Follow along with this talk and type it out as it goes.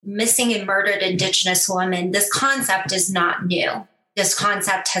missing and murdered Indigenous women, this concept is not new. This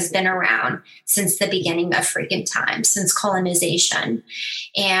concept has been around since the beginning of freaking time, since colonization.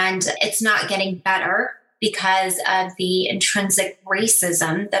 And it's not getting better because of the intrinsic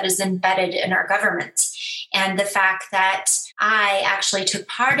racism that is embedded in our government. And the fact that I actually took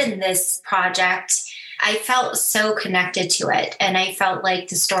part in this project, I felt so connected to it. And I felt like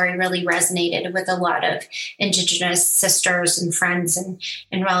the story really resonated with a lot of Indigenous sisters and friends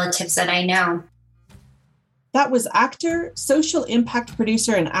and relatives that I know. That was actor, social impact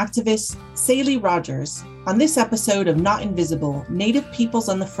producer, and activist Salie Rogers on this episode of Not Invisible, Native Peoples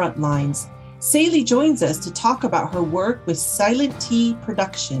on the Front Lines. Salie joins us to talk about her work with Silent T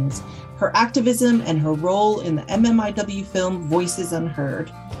Productions, her activism, and her role in the MMIW film Voices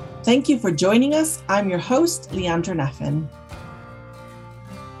Unheard. Thank you for joining us. I'm your host, Leandra Neffen.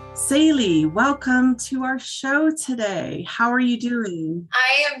 Salie, welcome to our show today. How are you doing?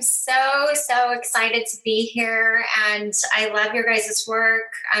 I am so excited to be here, and I love your guys'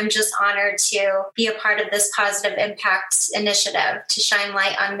 work. I'm just honored to be a part of this positive impact initiative to shine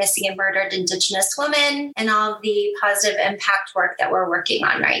light on missing and murdered Indigenous women and all of the positive impact work that we're working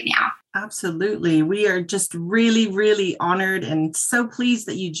on right now. Absolutely. We are just really honored and so pleased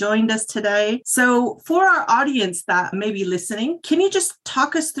that you joined us today. So for our audience that may be listening, can you just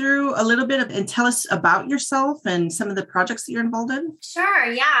talk us through a little bit and tell us about yourself and some of the projects that you're involved in? Sure,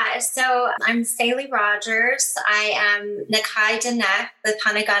 yeah. So I'm Salie Rogers. I am Nakai Diné with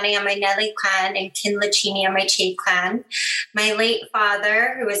Hanagani on my Nelly clan and Kinlachini on my Che clan. My late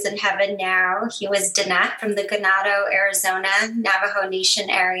father, who is in heaven now, he was Diné from the Ganado, Arizona, Navajo Nation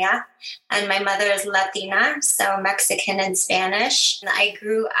area. And my mother is Latina, so Mexican and Spanish. And I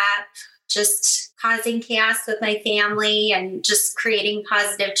grew up just causing chaos with my family and just creating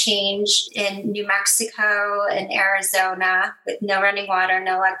positive change in New Mexico and Arizona with no running water,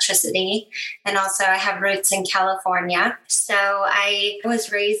 no electricity. And also I have roots in California. So I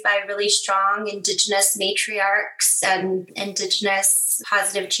was raised by really strong Indigenous matriarchs and Indigenous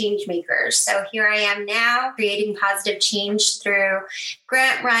positive change makers. So here I am now creating positive change through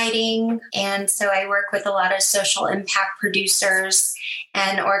grant writing. And so I work with a lot of social impact producers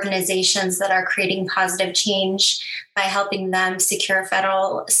and organizations that are creating positive change by helping them secure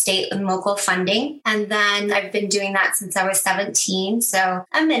federal, state, and local funding. And then I've been doing that since I was 17. So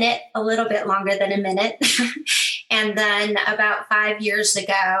a little bit longer than a minute. And then about 5 years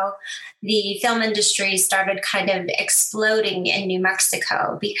ago, the film industry started kind of exploding in New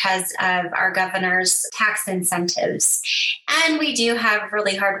Mexico because of our governor's tax incentives. And we do have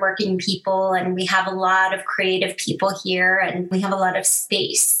really hardworking people, and we have a lot of creative people here, and we have a lot of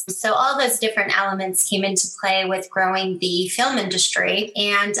space. So all those different elements came into play with growing the film industry.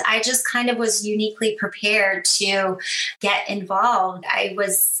 And I just kind of was uniquely prepared to get involved. I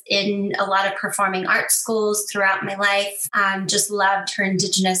was in a lot of performing arts schools throughout my life, just loved her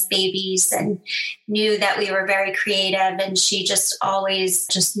Indigenous babies and knew that we were very creative, and she just always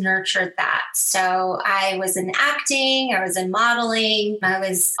just nurtured that. So I was in acting, I was in modeling, I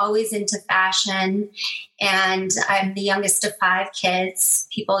was always into fashion, and I'm the youngest of 5 kids.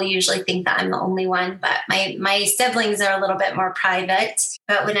 People usually think that I'm the only one, but my siblings are a little bit more private.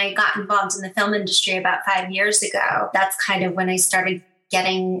 But when I got involved in the film industry about 5 years ago, that's kind of when I started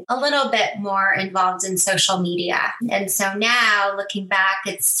getting a little bit more involved in social media. And so now looking back,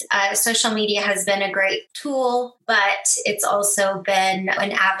 it's social media has been a great tool, but it's also been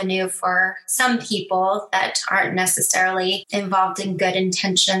an avenue for some people that aren't necessarily involved in good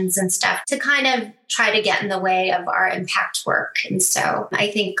intentions and stuff to kind of try to get in the way of our impact work. And so I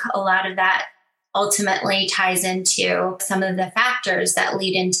think a lot of that ultimately ties into some of the factors that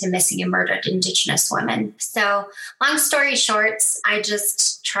lead into missing and murdered Indigenous women. So long story short, I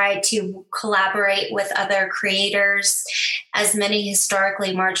just try to collaborate with other creators, as many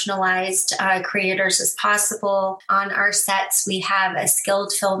historically marginalized creators as possible. On our sets, we have a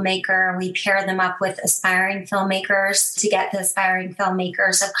skilled filmmaker. We pair them up with aspiring filmmakers to get the aspiring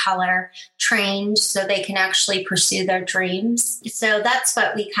filmmakers of color trained so they can actually pursue their dreams. So that's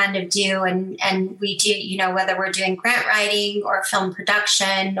what we kind of do. And we do, whether we're doing grant writing or film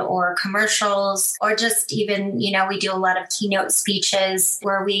production or commercials, or just even, we do a lot of keynote speeches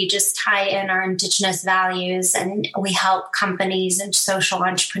where we just tie in our Indigenous values, and we help companies and social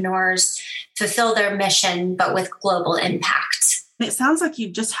entrepreneurs fulfill their mission, but with global impact. It sounds like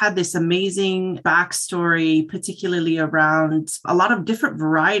you've just had this amazing backstory, particularly around a lot of different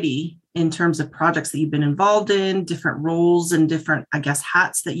variety in terms of projects that you've been involved in, different roles and different, I guess,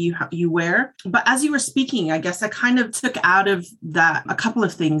 hats that you wear. But as you were speaking, I guess I kind of took out of that a couple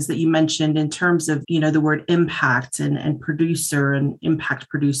of things that you mentioned in terms of, the word impact and producer and impact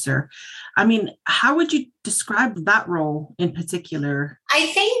producer. I mean, how would you describe that role in particular? I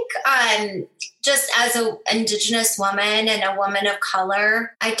think just as an Indigenous woman and a woman of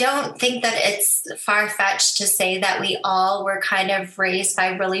color, I don't think that it's far-fetched to say that we all were kind of raised by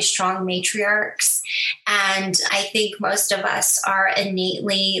really strong matriarchs. And I think most of us are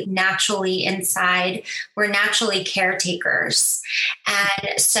innately, naturally inside. We're naturally caretakers.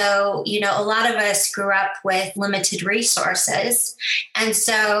 And so, a lot of us grew up with limited resources. And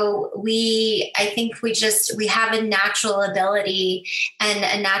so I think we have a natural ability and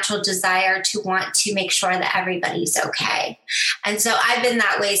a natural desire to want to make sure that everybody's okay. And so I've been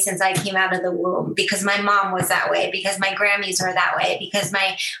that way since I came out of the womb, because my mom was that way, because my Grammys were that way, because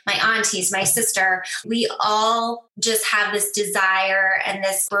my aunties, my sister, we all just have this desire and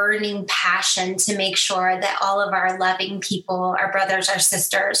this burning passion to make sure that all of our loving people, our brothers, our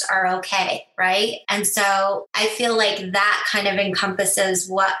sisters are okay, right? And so I feel like that kind of encompasses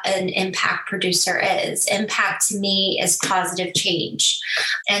what an impact producer is. Impact to me is positive change.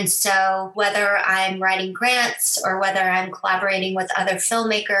 And so whether I'm writing grants or whether I'm collaborating with other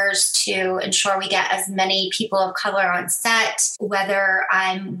filmmakers to ensure we get as many people of color on set, whether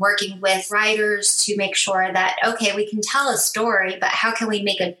I'm working with writers to make sure that, okay, we can tell a story, but how can we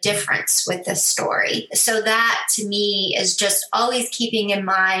make a difference with this story? So that to me is just always keeping in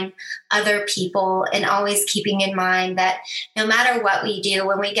mind other people and always keeping in mind that no matter what we do,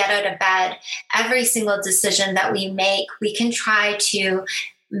 when we get out of bed, every single decision that we make, we can try to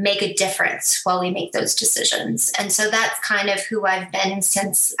make a difference while we make those decisions. And so that's kind of who I've been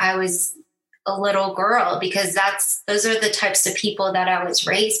since I was a little girl, because those are the types of people that I was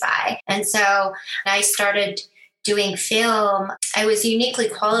raised by. And so I started doing film, I was uniquely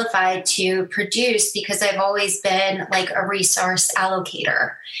qualified to produce because I've always been like a resource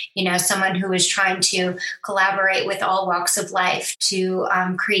allocator, someone who is trying to collaborate with all walks of life to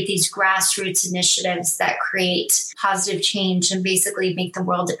create these grassroots initiatives that create positive change and basically make the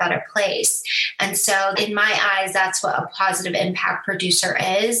world a better place. And so in my eyes, that's what a positive impact producer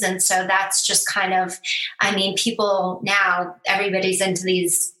is. And so that's just kind of, people now, everybody's into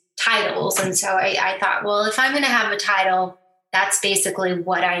these titles. And so I thought, well, if I'm going to have a title, that's basically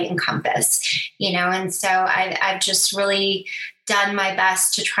what I encompass, and so I've just really done my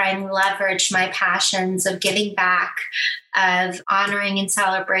best to try and leverage my passions of giving back, of honoring and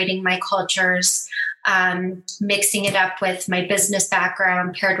celebrating my cultures, mixing it up with my business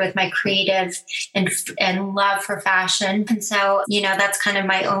background paired with my creative and love for fashion. And so, that's kind of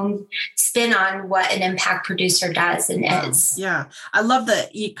my own spin on what an impact producer does and is. Yeah. I love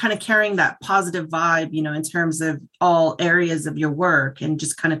that you kind of carrying that positive vibe, in terms of all areas of your work and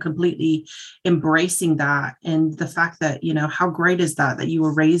just kind of completely embracing that. And the fact that, how great is that you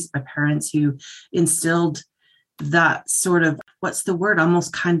were raised by parents who instilled that sort of, what's the word,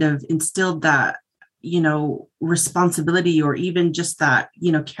 almost kind of instilled that, responsibility, or even just that,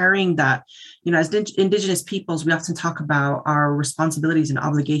 carrying that, as Indigenous peoples, we often talk about our responsibilities and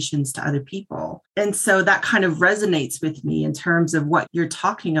obligations to other people. And so that kind of resonates with me in terms of what you're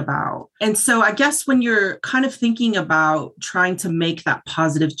talking about. And so I guess when you're kind of thinking about trying to make that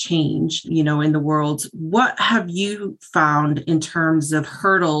positive change, in the world, what have you found in terms of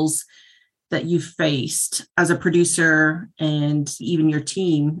hurdles that you faced as a producer and even your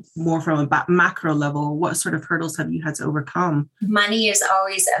team, more from a macro level? What sort of hurdles have you had to overcome? Money is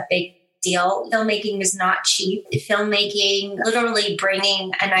always a big deal. Filmmaking is not cheap. Filmmaking, literally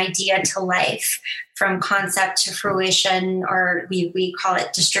bringing an idea to life from concept to fruition, or we call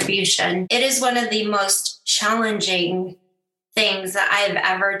it distribution. It is one of the most challenging things that I've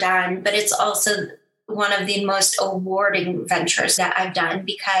ever done, but it's also one of the most awarding ventures that I've done,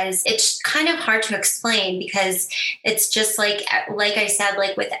 because it's kind of hard to explain, because it's just like I said,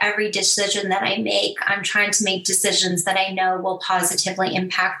 like with every decision that I make, I'm trying to make decisions that I know will positively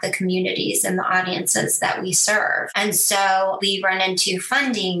impact the communities and the audiences that we serve. And so we run into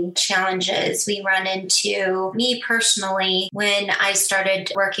funding challenges. We run into, me personally, when I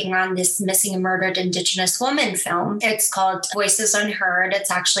started working on this missing and murdered Indigenous woman film, it's called Voices Unheard.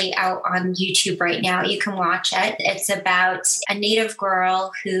 It's actually out on YouTube right now. out. You can watch it. It's about a Native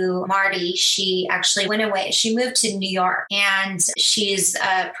girl who, Marty, she actually went away. She moved to New York, and she's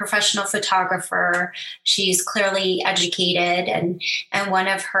a professional photographer. She's clearly educated, and one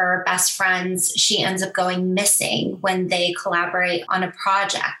of her best friends, she ends up going missing when they collaborate on a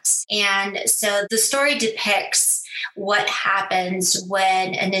project. And so the story depicts what happens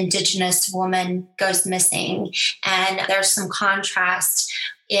when an Indigenous woman goes missing. And there's some contrast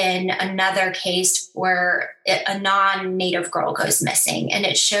in another case where a non-Native girl goes missing. And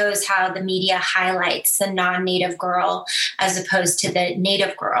it shows how the media highlights the non-Native girl as opposed to the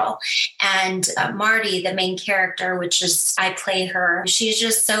Native girl. And Marty, the main character, which is, I play her, she's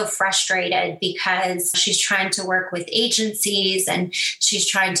just so frustrated because she's trying to work with agencies and she's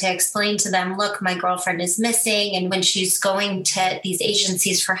trying to explain to them, look, my girlfriend is missing. And when she's going to these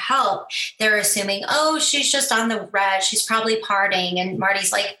agencies for help, they're assuming, oh, she's just on the red, she's probably partying. And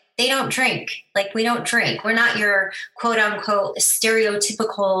Marty's like, they don't drink. Like, we don't drink. We're not your quote unquote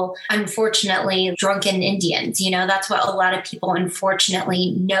stereotypical, unfortunately, drunken Indians. You know, that's what a lot of people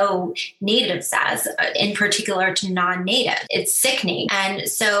unfortunately know natives as, in particular to non-native. It's sickening. And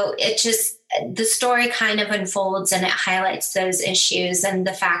so the story kind of unfolds and it highlights those issues and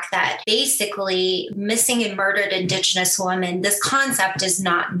the fact that basically missing and murdered Indigenous women, this concept is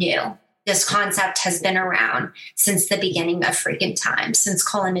not new. This concept has been around since the beginning of freaking time, since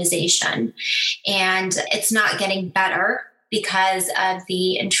colonization. And it's not getting better because of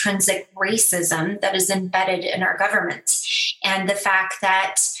the intrinsic racism that is embedded in our government. And the fact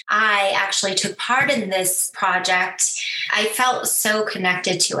that I actually took part in this project, I felt so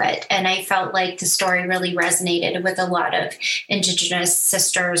connected to it. And I felt like the story really resonated with a lot of Indigenous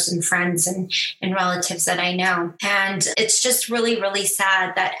sisters and friends and relatives that I know. And it's just really, really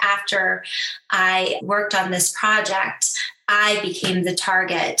sad that after I worked on this project, I became the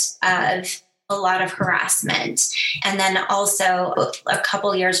target of a lot of harassment. And then also a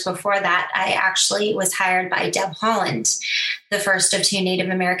couple years before that, I actually was hired by Deb Haaland, the first of two Native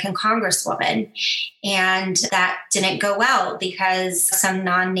American congresswomen. And that didn't go well because some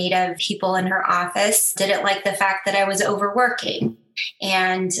non-Native people in her office didn't like the fact that I was overworking.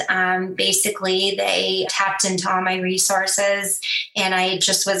 And basically they tapped into all my resources and I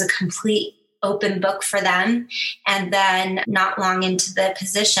just was a complete open book for them. And then not long into the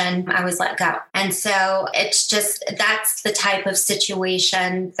position, I was let go. And so it's just, that's the type of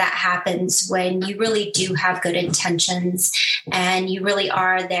situation that happens when you really do have good intentions and you really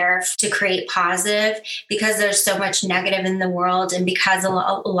are there to create positive, because there's so much negative in the world. And because a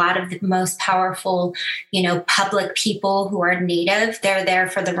lot of the most powerful, public people who are Native, they're there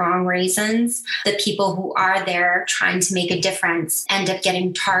for the wrong reasons. The people who are there trying to make a difference end up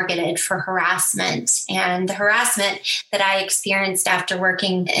getting targeted for harassment. And the harassment that I experienced after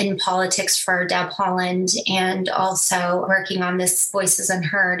working in politics for Deb Haaland and also working on this Voices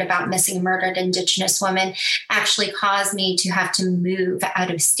Unheard about missing and murdered Indigenous women actually caused me to have to move out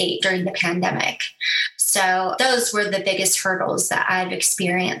of state during the pandemic. So those were the biggest hurdles that I've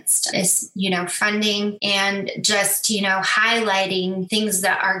experienced is, funding and just, highlighting things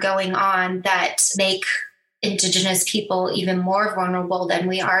that are going on that make Indigenous people even more vulnerable than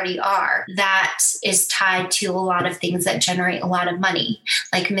we already are. That is tied to a lot of things that generate a lot of money.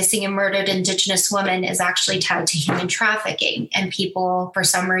 Like missing and murdered Indigenous women is actually tied to human trafficking, and people for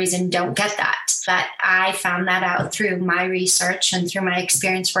some reason don't get that. But I found that out through my research and through my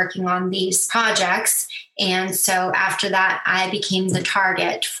experience working on these projects. And so after that, I became the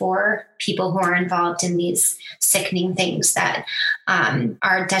target for people who are involved in these sickening things that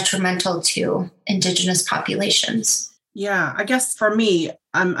are detrimental to Indigenous populations. Yeah, I guess for me,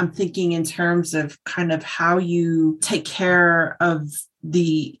 I'm thinking in terms of kind of how you take care of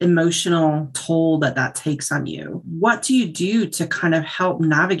the emotional toll that takes on you. What do you do to kind of help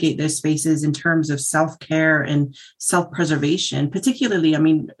navigate those spaces in terms of self-care and self-preservation? Particularly,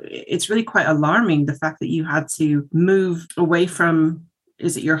 it's really quite alarming, the fact that you had to move away from,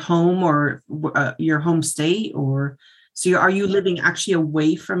 is it your home or your home state? Or so are you living actually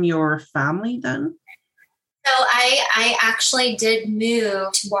away from your family then? So I actually did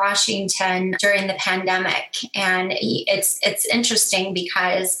move to Washington during the pandemic. And it's interesting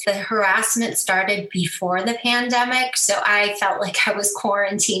because the harassment started before the pandemic. So I felt like I was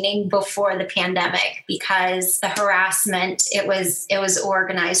quarantining before the pandemic because the harassment, it was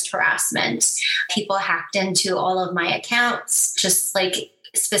organized harassment. People hacked into all of my accounts, just like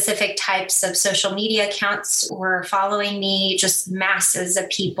specific types of social media accounts were following me, just masses of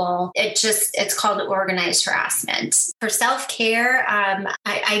people. It's called organized harassment. For self-care,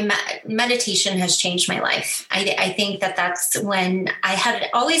 I meditation has changed my life. I think that's when I had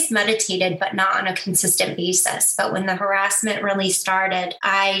always meditated, but not on a consistent basis. But when the harassment really started,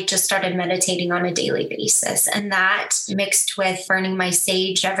 I just started meditating on a daily basis. And that mixed with burning my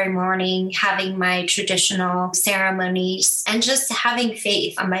sage every morning, having my traditional ceremonies, and just having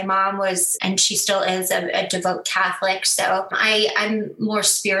faith. My mom was, and she still is, a devout Catholic. So I'm more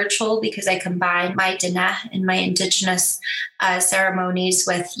spiritual because I combine my Diné and my indigenous ceremonies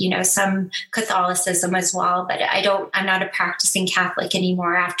with, some Catholicism as well. But I'm not a practicing Catholic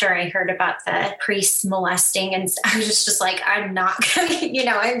anymore after I heard about the priests molesting. And I was just like, I'm not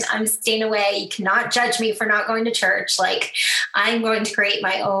going, I'm staying away. You cannot judge me for not going to church. Like, I'm going to create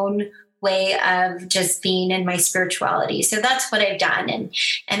my own way of just being in my spirituality. So that's what I've done. And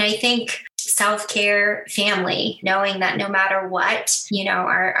I think self-care, family, knowing that no matter what,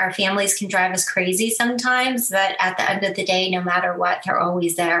 our families can drive us crazy sometimes, but at the end of the day, no matter what, they're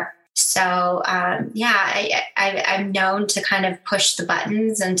always there. So, I'm known to kind of push the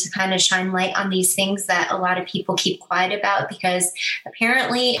buttons and to kind of shine light on these things that a lot of people keep quiet about, because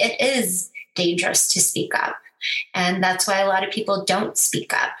apparently it is dangerous to speak up. And that's why a lot of people don't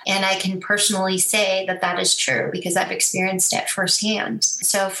speak up. And I can personally say that is true because I've experienced it firsthand.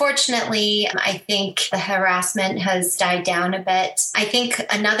 So fortunately, I think the harassment has died down a bit. I think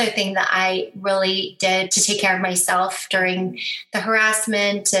another thing that I really did to take care of myself during the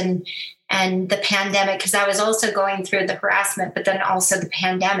harassment and the pandemic, because I was also going through the harassment, but then also the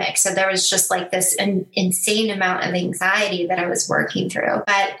pandemic. So there was just like this insane amount of anxiety that I was working through.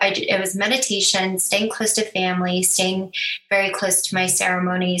 But it was meditation, staying close to family, staying very close to my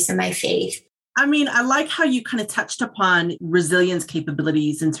ceremonies and my faith. I mean, I like how you kind of touched upon resilience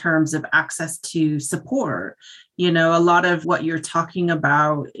capabilities in terms of access to support. A lot of what you're talking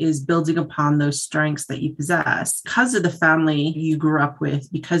about is building upon those strengths that you possess because of the family you grew up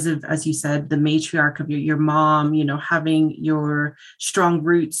with, because of, as you said, the matriarch of your mom, having your strong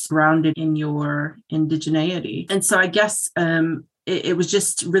roots grounded in your indigeneity. And so I guess it was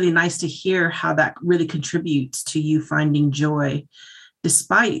just really nice to hear how that really contributes to you finding joy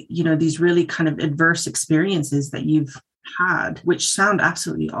despite, these really kind of adverse experiences that you've had, which sound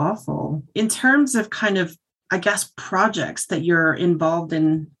absolutely awful. In terms of kind of, I guess, projects that you're involved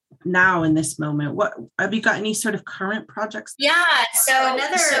in now in this moment, what have you got any sort of current projects? Yeah. So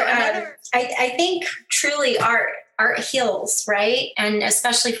I think truly art heals, right? And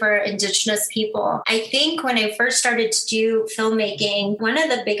especially for Indigenous people. I think when I first started to do filmmaking, one of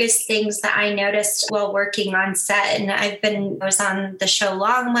the biggest things that I noticed while working on set, and I was on the show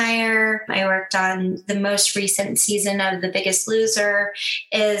Longmire, I worked on the most recent season of The Biggest Loser,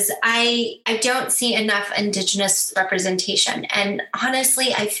 is I don't see enough Indigenous representation. And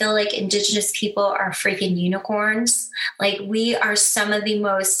honestly, I feel like Indigenous people are freaking unicorns. Like, we are some of the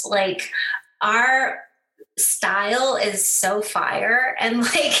most, our style is so fire, and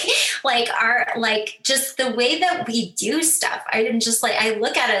just the way that we do stuff, I'm just like, I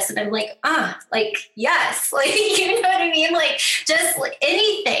look at us and I'm like, yes, you know what I mean? Just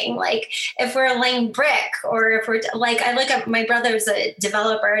anything, if we're laying brick, or if we're I look at my brother's a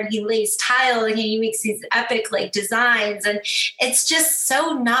developer and he lays tile and he makes these epic designs, and it's just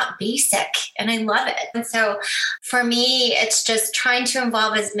so not basic, and I love it. And so for me, it's just trying to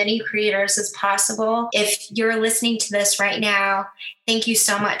involve as many creators as possible. If you're listening to this right now, thank you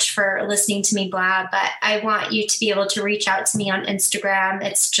so much for listening to me blab, but I want you to be able to reach out to me on Instagram.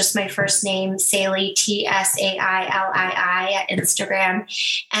 It's just my first name, Tsailii, Tsailii at Instagram.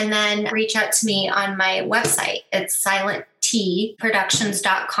 And then reach out to me on my website. It's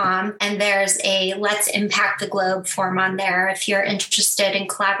SilentTProductions.com. And there's a Let's Impact the Globe form on there. If you're interested in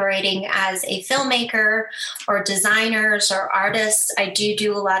collaborating as a filmmaker or designers or artists, I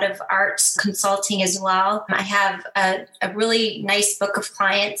do a lot of arts consulting as well. I have a really nice book of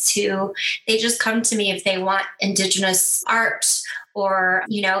clients who they just come to me if they want Indigenous art or,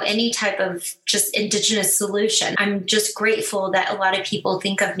 any type of just Indigenous solution. I'm just grateful that a lot of people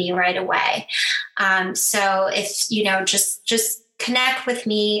think of me right away. So if, just connect with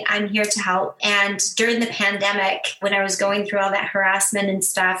me. I'm here to help. And during the pandemic, when I was going through all that harassment and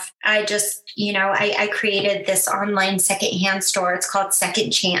stuff, I just, I created this online secondhand store. It's called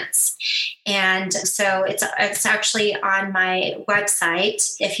Second Chance. And so it's actually on my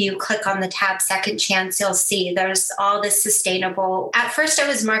website. If you click on the tab Second Chance, you'll see there's all this sustainable. At first I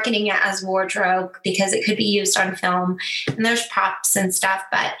was marketing it as wardrobe because it could be used on film, and there's props and stuff,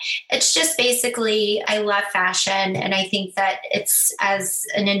 but it's just basically, I love fashion. And I think that it's, as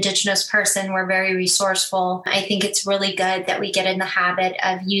an Indigenous person, we're very resourceful. I think it's really good that we get in the habit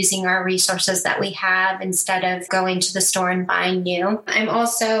of using our resources that we have instead of going to the store and buying new. I'm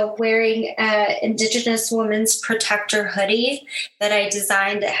also wearing an Indigenous Women's Protector hoodie that I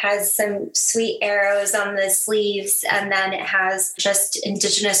designed. It has some sweet arrows on the sleeves, and then it has just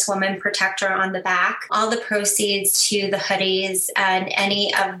Indigenous Women Protector on the back. All the proceeds to the hoodies and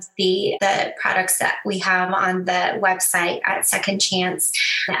any of the products that we have on the website at Second Chance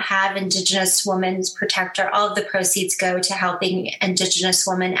that have Indigenous Women's Protector, all of the proceeds go to helping Indigenous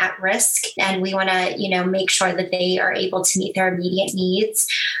women at risk. And we want to, make sure that they are able to meet their immediate needs.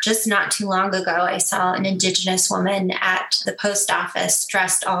 Just not too long ago, I saw an Indigenous woman at the post office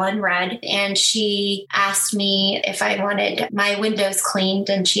dressed all in red. And she asked me if I wanted my windows cleaned,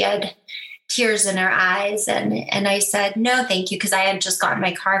 and she had tears in her eyes. And I said, no, thank you, because I had just gotten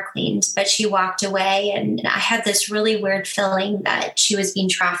my car cleaned. But she walked away, and I had this really weird feeling that she was being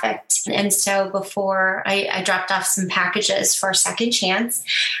trafficked. And so before I dropped off some packages for Second Chance,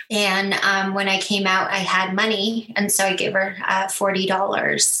 and when I came out, I had money. And so I gave her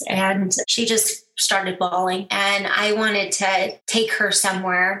 $40, and she just started bawling, and I wanted to take her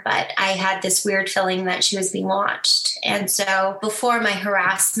somewhere, but I had this weird feeling that she was being watched. And so before my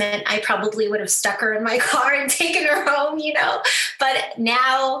harassment, I probably would have stuck her in my car and taken her home, but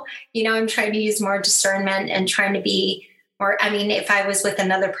now, I'm trying to use more discernment and trying to be if I was with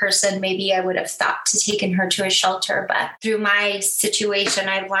another person, maybe I would have thought to taken her to a shelter. But through my situation,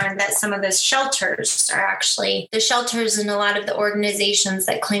 I've learned that some of the shelters are actually the shelters, and a lot of the organizations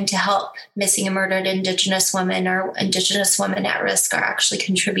that claim to help missing and murdered Indigenous women or Indigenous women at risk are actually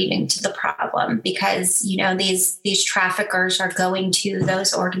contributing to the problem, because, these traffickers are going to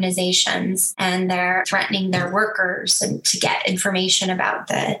those organizations and they're threatening their workers and to get information about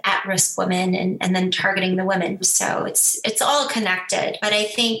the at-risk women and then targeting the women. So it's all connected. But I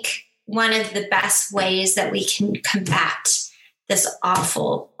think one of the best ways that we can combat this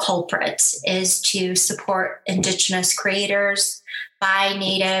awful culprit is to support Indigenous creators, by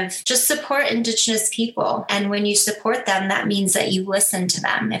Native, just support Indigenous people. And when you support them, that means that you listen to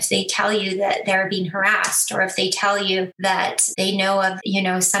them. If they tell you that they're being harassed, or if they tell you that they know of,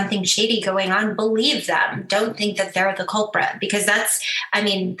 something shady going on, believe them. Don't think that they're the culprit, because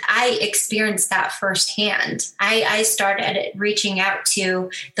I experienced that firsthand. I started reaching out to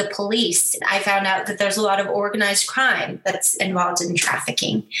the police. I found out that there's a lot of organized crime that's involved in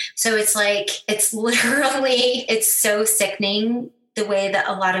trafficking. So it's so sickening the way that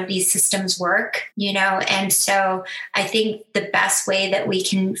a lot of these systems work, and so I think the best way that we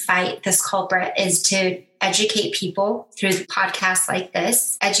can fight this culprit is to educate people through podcasts like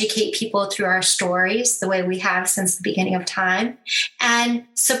this, educate people through our stories the way we have since the beginning of time, and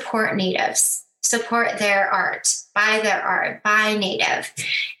support Natives. Support their art, buy Native,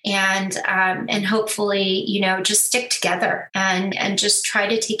 and hopefully, just stick together and just try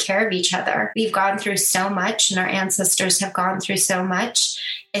to take care of each other. We've gone through so much, and our ancestors have gone through so much.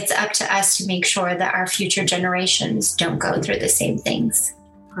 It's up to us to make sure that our future generations don't go through the same things.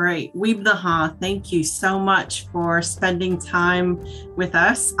 Great. Weebdaha, thank you so much for spending time with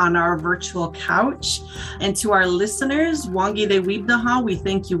us on our virtual couch. And to our listeners, Wangide Weebdaha, we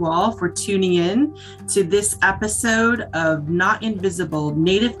thank you all for tuning in to this episode of Not Invisible,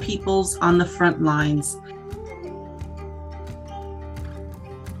 Native Peoples on the Front Lines.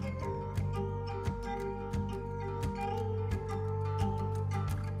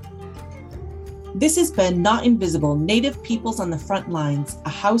 This has been Not Invisible, Native Peoples on the Front Lines, a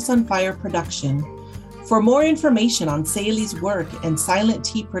House on Fire production. For more information on Saley's work and Silent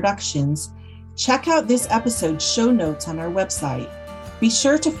Tea Productions, check out this episode's show notes on our website. Be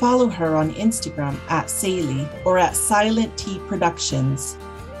sure to follow her on Instagram at Saley or at Silent Tea Productions.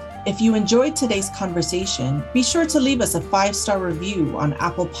 If you enjoyed today's conversation, be sure to leave us a 5-star review on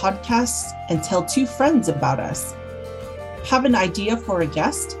Apple Podcasts and tell 2 friends about us. Have an idea for a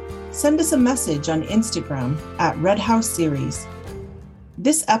guest? Send us a message on Instagram at Red House Series.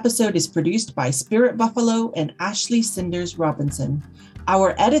 This episode is produced by Spirit Buffalo and Ashley Cinders Robinson.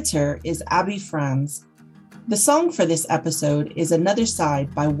 Our editor is Abby Franz. The song for this episode is Another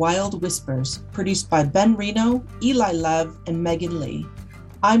Side by Wild Whispers, produced by Ben Reno, Eli Love, and Megan Lee.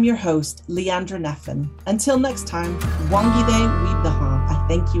 I'm your host, Leandra Neffen. Until next time, Wangide Weebdaha. I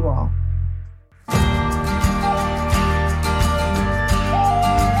thank you all.